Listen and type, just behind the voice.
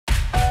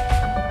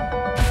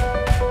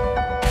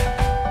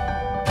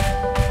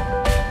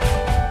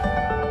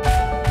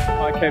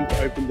came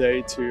to Open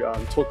Day to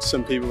talk to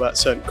some people about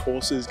certain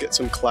courses, get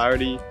some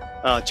clarity,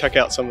 check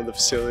out some of the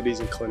facilities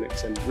and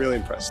clinics, and really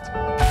impressed.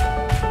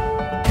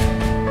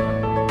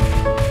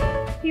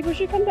 People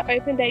should come to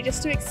Open Day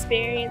just to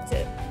experience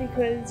it,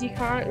 because you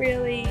can't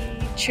really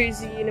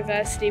choose a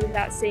university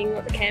without seeing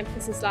what the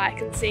campus is like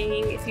and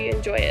seeing if you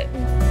enjoy it.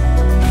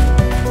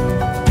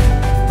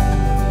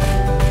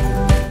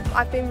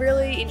 I've been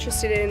really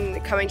interested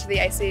in coming to the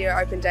ACU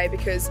Open Day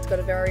because it's got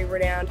a very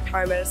renowned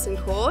paramedicine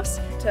course.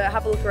 To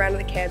have a look around at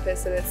the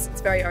campus, and it's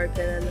very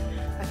open, and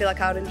I feel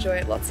like I would enjoy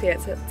it lots here.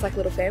 It's like a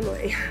little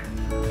family.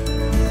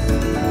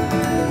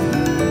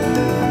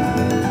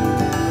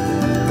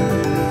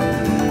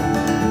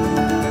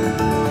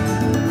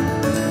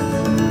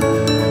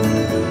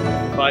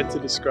 If I had to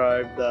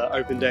describe the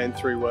Open Day in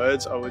 3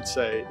 words, I would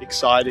say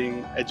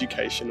exciting,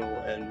 educational,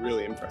 and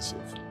really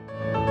impressive.